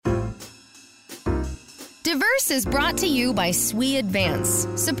Diverse is brought to you by SWE Advance,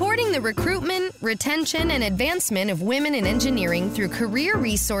 supporting the recruitment, retention, and advancement of women in engineering through career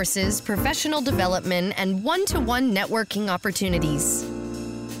resources, professional development, and one-to-one networking opportunities.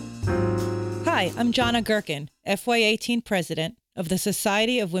 Hi, I'm Jonna Gerken, FY18 President of the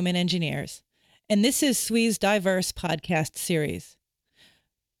Society of Women Engineers, and this is SWE's Diverse podcast series.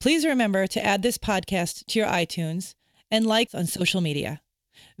 Please remember to add this podcast to your iTunes and like on social media.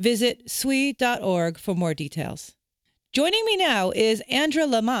 Visit SWE.org for more details. Joining me now is Andra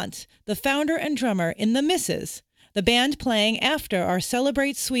Liemandt, the founder and drummer in The Misses, the band playing after our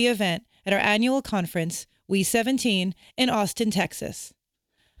Celebrate SWE event at our annual conference, We17, in Austin, Texas.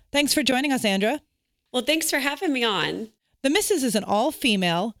 Thanks for joining us, Andra. Well, thanks for having me on. The Misses is an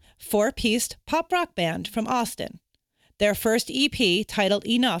all-female, four-piece pop rock band from Austin. Their first EP, titled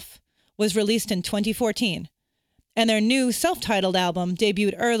Enough, was released in 2014. And their new self-titled album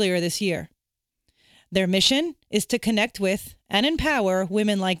debuted earlier this year. Their mission is to connect with and empower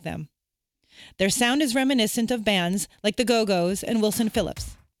women like them. Their sound is reminiscent of bands like the Go-Go's and Wilson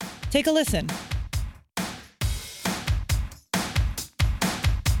Phillips. Take a listen.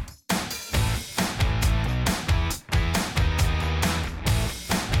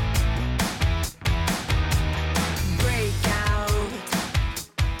 Break out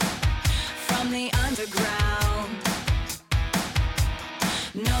from the underground.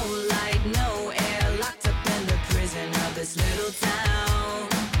 No light, no air, locked up in the prison of this little town.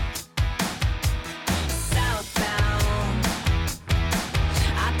 Southbound,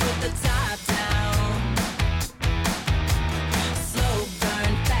 I put the top down. Slow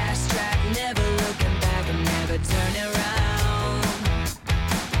burn, fast track, never looking back and never turning around.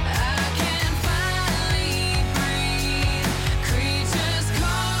 I can finally breathe, creatures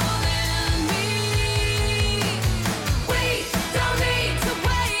calling me. Wait, don't need to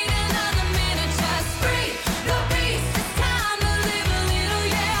wait another minute, just free the beast. It's time to live a little,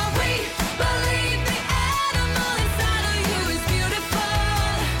 yeah. We believe the animal inside of you is beautiful.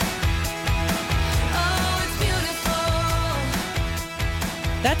 Oh, it's beautiful.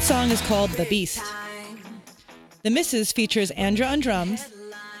 That song is called The Beast. The Misses features Andra on drums,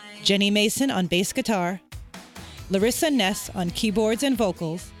 Jenny Mason on bass guitar, Larissa Ness on keyboards and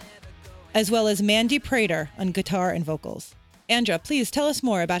vocals, as well as Mandy Prater on guitar and vocals. Andra, please tell us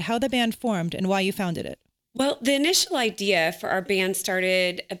more about how the band formed and why you founded it. Well, the initial idea for our band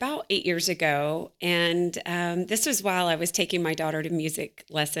started about 8 years ago, and this was while I was taking my daughter to music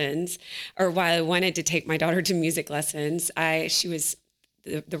lessons, or while I wanted to take my daughter to music lessons. She was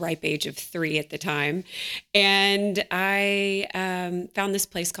the ripe age of 3 at the time, and I found this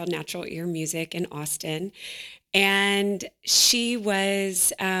place called Natural Ear Music in Austin, and she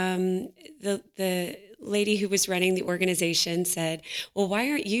was the lady who was running the organization said, well, why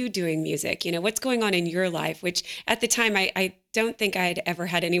aren't you doing music? You know, what's going on in your life? Which at the time, I don't think I'd ever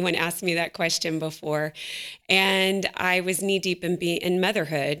had anyone ask me that question before. And I was knee deep in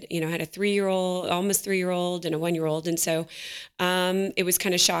motherhood. You know, I had a 3-year-old, almost 3-year-old and a 1-year-old. And so it was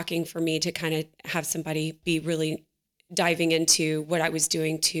kind of shocking for me to kind of have somebody be really diving into what I was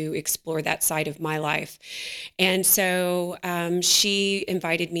doing to explore that side of my life. And so she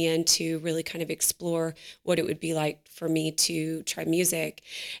invited me in to really kind of explore what it would be like for me to try music.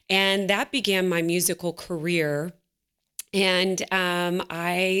 And that began my musical career. And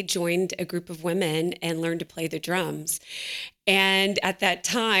I joined a group of women and learned to play the drums. And at that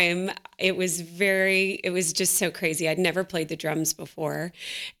time, it was just so crazy. I'd never played the drums before.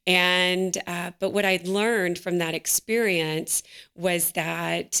 And, but what I'd learned from that experience was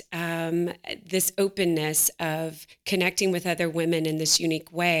that this openness of connecting with other women in this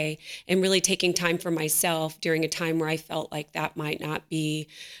unique way and really taking time for myself during a time where I felt like that might not be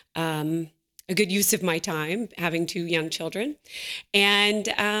a good use of my time, having 2 young children. And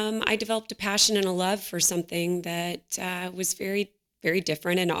I developed a passion and a love for something that was very, very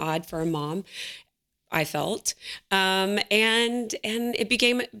different and odd for a mom, I felt. And it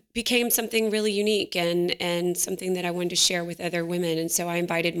became something really unique and something that I wanted to share with other women. And so I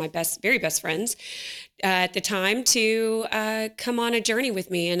invited my very best friends at the time to come on a journey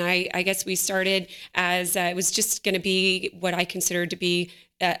with me. And I guess we started as it was just going to be what I considered to be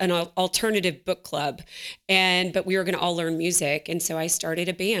an alternative book club, but we were going to all learn music, and so I started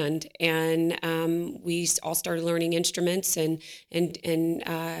a band, and we all started learning instruments and kind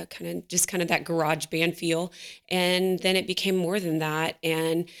of that garage band feel, and then it became more than that.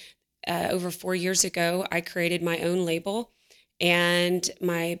 And over 4 years ago, I created my own label, and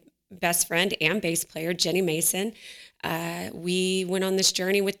my best friend and bass player, Jenny Mason, we went on this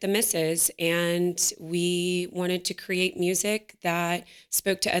journey with the Misses, and we wanted to create music that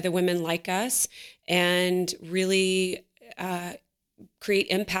spoke to other women like us and really create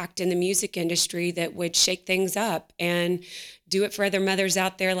impact in the music industry that would shake things up and do it for other mothers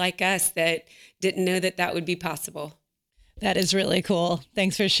out there like us that didn't know that that would be possible. That is really cool.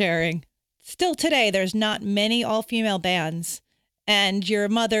 Thanks for sharing. Still today, there's not many all-female bands, and you're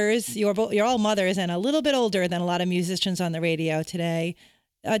mothers, you're all mothers and a little bit older than a lot of musicians on the radio today.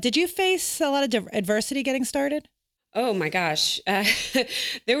 Did you face a lot of adversity getting started? Oh my gosh.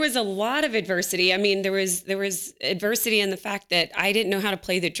 There was a lot of adversity. I mean, there was adversity in the fact that I didn't know how to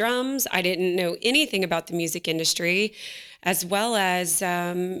play the drums. I didn't know anything about the music industry, as well as,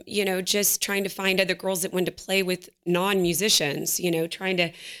 just trying to find other girls that wanted to play with non-musicians,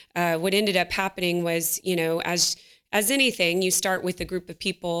 what ended up happening was, as anything, you start with a group of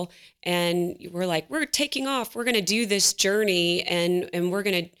people and we're taking off, we're going to do this journey and we're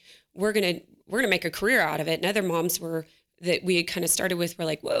going to make a career out of it. And other moms that we had kind of started with were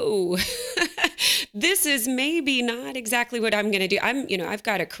like, whoa, this is maybe not exactly what I'm going to do. I've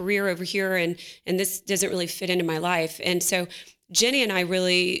got a career over here and this doesn't really fit into my life. And so Jenny and I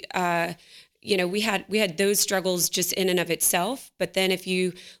really, we had those struggles just in and of itself. But then if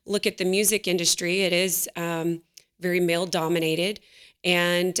you look at the music industry, it is very male dominated.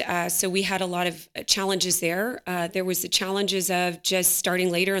 And so we had a lot of challenges there. There was the challenges of just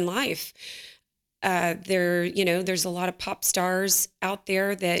starting later in life. There's a lot of pop stars out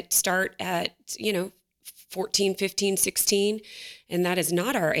there that start at, 14, 15, 16, and that is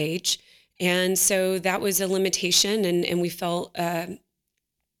not our age. And so that was a limitation, and we felt, a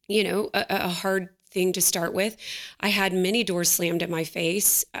hard thing to start with. I had many doors slammed in my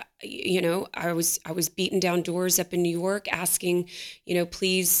face. I was beating down doors up in New York asking,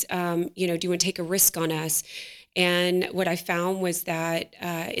 please, do you want to take a risk on us? And what I found was that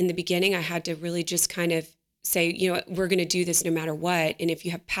in the beginning, I had to really just kind of say, we're going to do this no matter what. And if you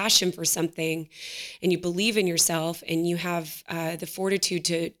have passion for something and you believe in yourself and you have the fortitude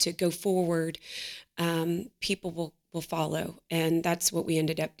to go forward, people will follow. And that's what we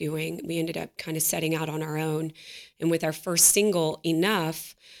ended up doing. We ended up kind of setting out on our own. And with our first single,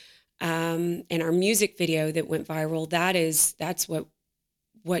 Enough, and our music video that went viral, that's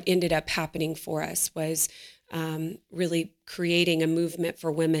what ended up happening for us was really creating a movement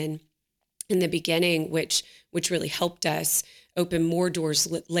for women in the beginning, which really helped us open more doors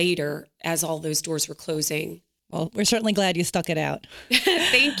later as all those doors were closing. Well, we're certainly glad you stuck it out.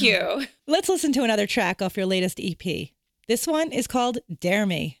 Thank you. Let's listen to another track off your latest EP. This one is called Dare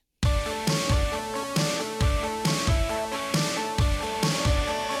Me.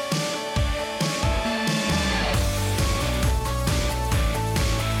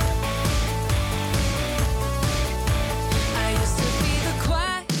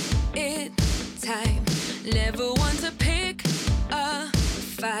 Never want to pick a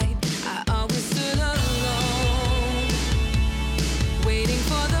fight. I always stood alone, waiting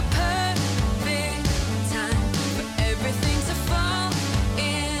for the perfect time for everything to fall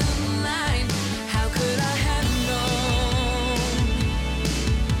in line. How could I have known?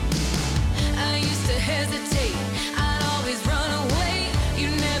 I used to hesitate, I'd always run away. You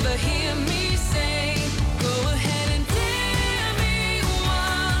never hear me say, go ahead and dare me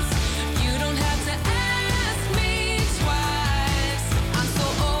once. You don't have to ask me twice. I'm so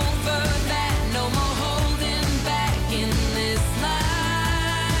over that, no more holding back in this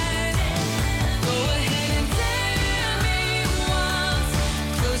life. Go ahead and dare me once.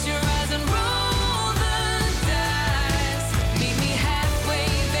 Close your eyes and roll the dice. Meet me halfway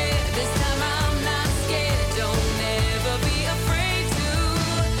there, this time I'm not scared. Don't ever be afraid to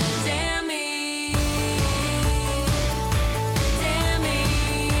dare me. Dare me.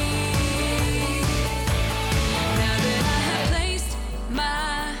 Now that I have placed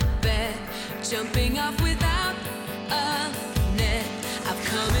my bet, jumping off without a net, I've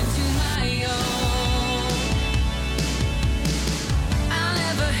come into my own. I'll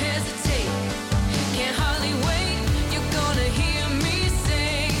never hesitate, can't hardly wait. You're gonna hear me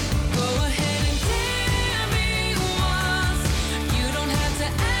say, go ahead and dare me once. You don't have to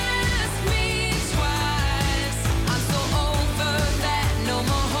ask me twice. I'm so over that, no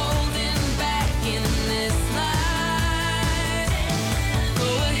more holding back in this life.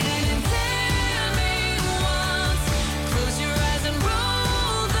 Go ahead and dare me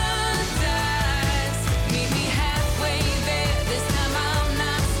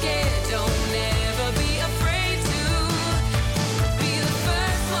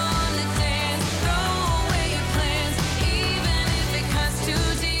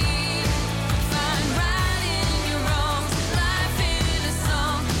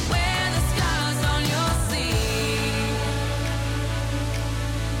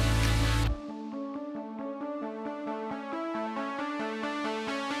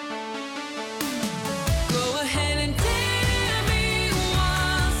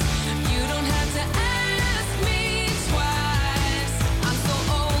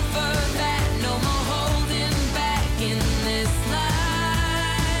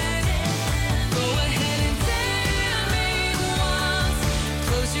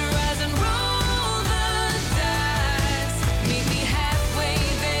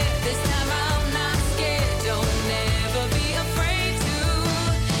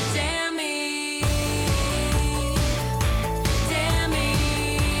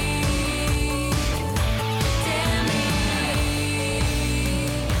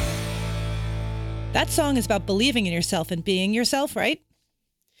That song is about believing in yourself and being yourself, right?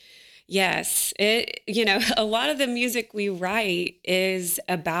 Yes, a lot of the music we write is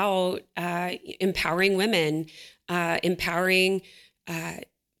about empowering women, empowering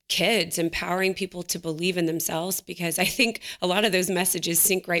kids, empowering people to believe in themselves, because I think a lot of those messages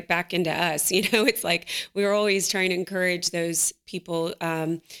sink right back into us. It's like we're always trying to encourage those people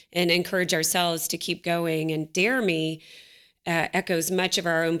and encourage ourselves to keep going. And Dare Me echoes much of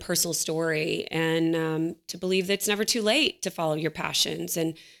our own personal story, and to believe that it's never too late to follow your passions.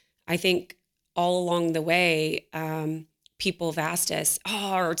 And I think all along the way, people have asked us,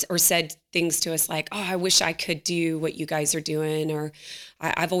 or said things to us like, I wish I could do what you guys are doing, or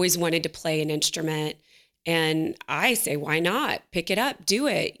I've always wanted to play an instrument. And I say, why not? Pick it up, do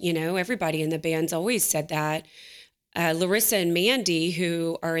it. Everybody in the band's always said that. Larissa and Mandy,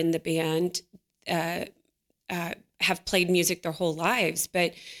 who are in the band, have played music their whole lives,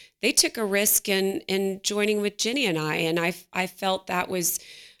 but they took a risk in joining with Jenny and I. And I felt that was,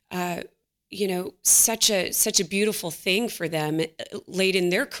 such a beautiful thing for them late in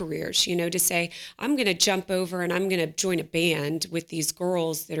their careers, to say, I'm going to jump over and I'm going to join a band with these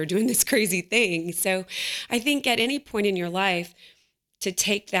girls that are doing this crazy thing. So I think at any point in your life, to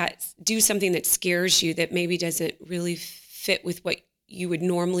do something that scares you, that maybe doesn't really fit with what you would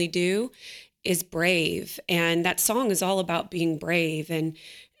normally do, is brave. And that song is all about being brave and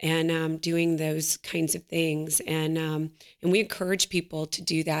doing those kinds of things. And we encourage people to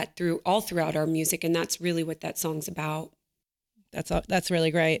do that throughout our music. And that's really what that song's about. That's really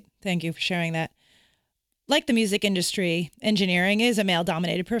great. Thank you for sharing that. Like the music industry, engineering is a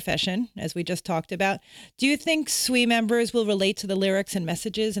male-dominated profession, as we just talked about. Do you think SWE members will relate to the lyrics and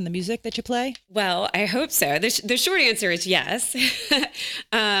messages in the music that you play? Well, I hope so. The short answer is yes.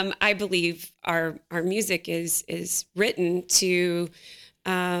 I believe our music is written to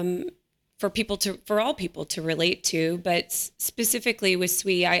for all people to relate to, but specifically with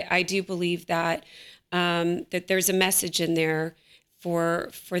SWE, I do believe that that there's a message in there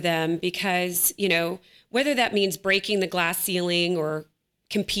for them, because whether that means breaking the glass ceiling or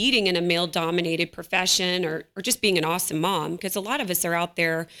competing in a male-dominated profession, or just being an awesome mom, because a lot of us are out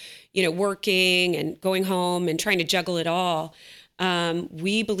there, working and going home and trying to juggle it all.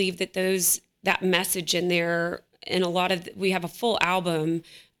 We believe that that message in there, and we have a full album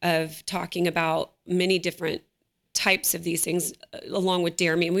of talking about many different types of these things, along with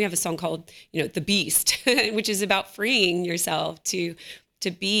Dare Me. And we have a song called, The Beast, which is about freeing yourself to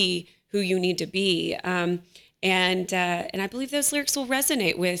be who you need to be. And I believe those lyrics will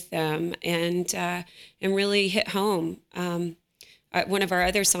resonate with them and really hit home. One of our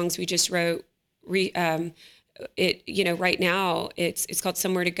other songs we just wrote, right now it's called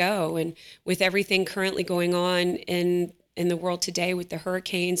Somewhere to Go. And with everything currently going on in the world today, with the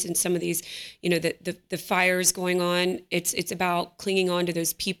hurricanes and some of these, the fires going on, it's about clinging on to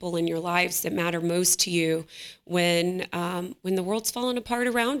those people in your lives that matter most to you when the world's falling apart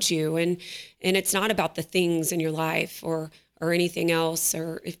around you. And it's not about the things in your life or anything else,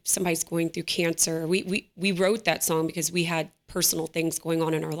 or if somebody's going through cancer. We wrote that song because we had personal things going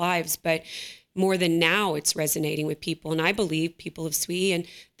on in our lives, but more than now, it's resonating with people. And I believe people of SWE, and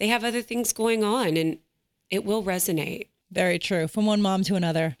they have other things going on, and it will resonate. Very true. From one mom to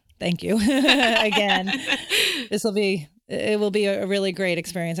another. Thank you. Again, it will be a really great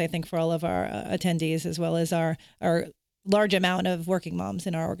experience, I think, for all of our attendees, as well as our large amount of working moms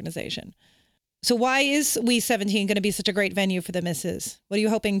in our organization. So why is We 17 going to be such a great venue for the misses? What are you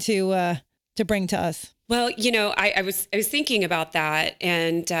hoping to bring to us? Well, I was thinking about that.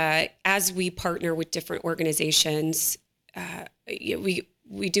 And as we partner with different organizations, we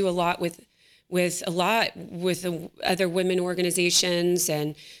do a lot with other women organizations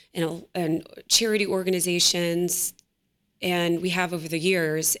and charity organizations, and we have over the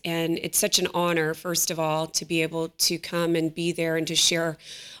years. And it's such an honor, first of all, to be able to come and be there and to share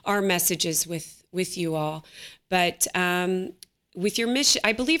our messages with you all. But with your mission,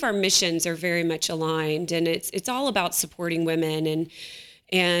 I believe our missions are very much aligned, and it's all about supporting women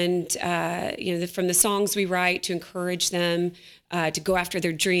and from the songs we write to encourage them to go after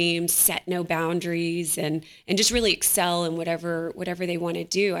their dreams, set no boundaries, and just really excel in whatever they want to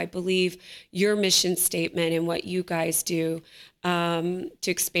do. I believe your mission statement and what you guys do to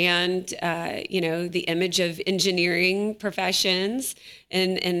expand, the image of engineering professions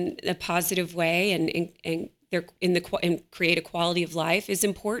in a positive way and create a quality of life is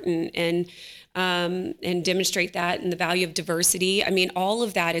important, and demonstrate that, and the value of diversity. I mean, all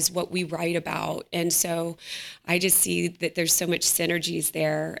of that is what we write about. And so I just see that there's so much synergies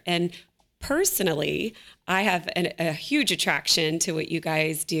there. And personally, I have a huge attraction to what you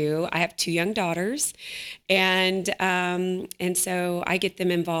guys do. I have 2 young daughters, and so I get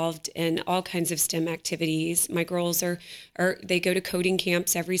them involved in all kinds of STEM activities. My girls they go to coding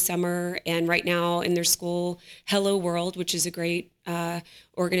camps every summer, and right now in their school, Hello World, which is a great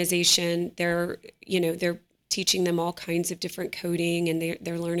organization, they're teaching them all kinds of different coding, and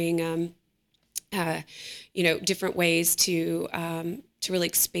they're learning different ways to really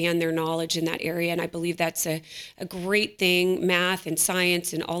expand their knowledge in that area. And I believe that's a great thing. Math and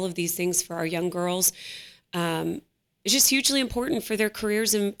science and all of these things for our young girls is just hugely important for their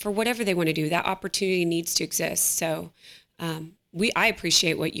careers and for whatever they want to do. That opportunity needs to exist. So I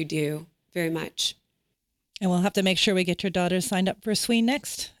appreciate what you do very much. And we'll have to make sure we get your daughters signed up for SWE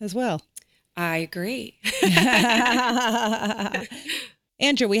next as well. I agree.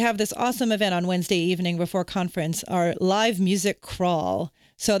 Andrew, we have this awesome event on Wednesday evening before conference, our live music crawl.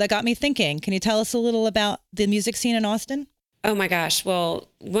 So that got me thinking. Can you tell us a little about the music scene in Austin? Oh my gosh. Well,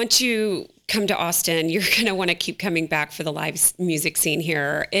 once you come to Austin, you're going to want to keep coming back for the live music scene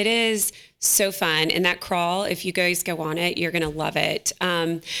here. It is so fun. And that crawl, if you guys go on it, you're going to love it.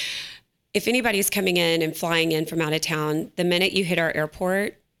 If anybody's coming in and flying in from out of town, the minute you hit our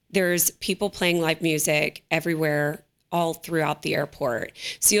airport, there's people playing live music everywhere, all throughout the airport.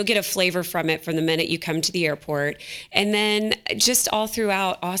 So you'll get a flavor from it from the minute you come to the airport. And then just all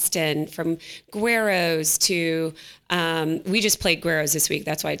throughout Austin, from Guero's to, we just played Guero's this week.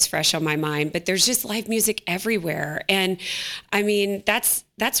 That's why it's fresh on my mind. But there's just live music everywhere. And I mean, that's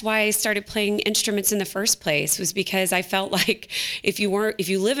why I started playing instruments in the first place, was because I felt like if you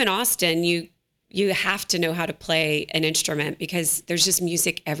live in Austin, you have to know how to play an instrument, because there's just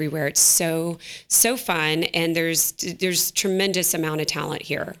music everywhere. It's so fun, and there's tremendous amount of talent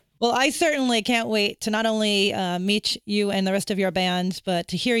here. Well, I certainly can't wait to not only meet you and the rest of your bands, but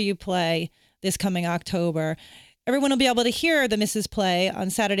to hear you play this coming October. Everyone will be able to hear the Misses play on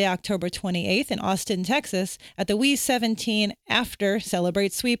Saturday, October 28th in Austin, Texas at the We 17 After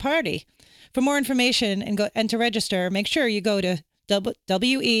Celebrate SWE Party. For more information and to register, make sure you go to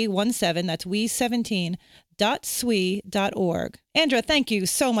WE17, that's we17.swe.org. Andra, thank you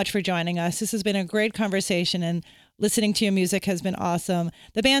so much for joining us. This has been a great conversation, and listening to your music has been awesome.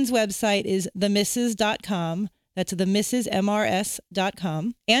 The band's website is themisses.com. That's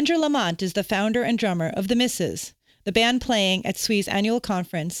themisses.mrs.com. Andra Liemandt is the founder and drummer of The Misses, the band playing at SWE's annual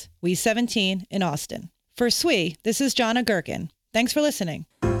conference, We17 in Austin. For SWE, this is Jonna Gerken. Thanks for listening.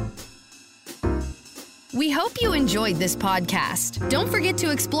 We hope you enjoyed this podcast. Don't forget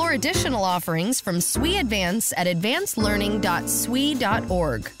to explore additional offerings from SWE Advance at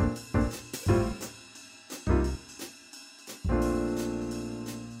advancedlearning.swe.org.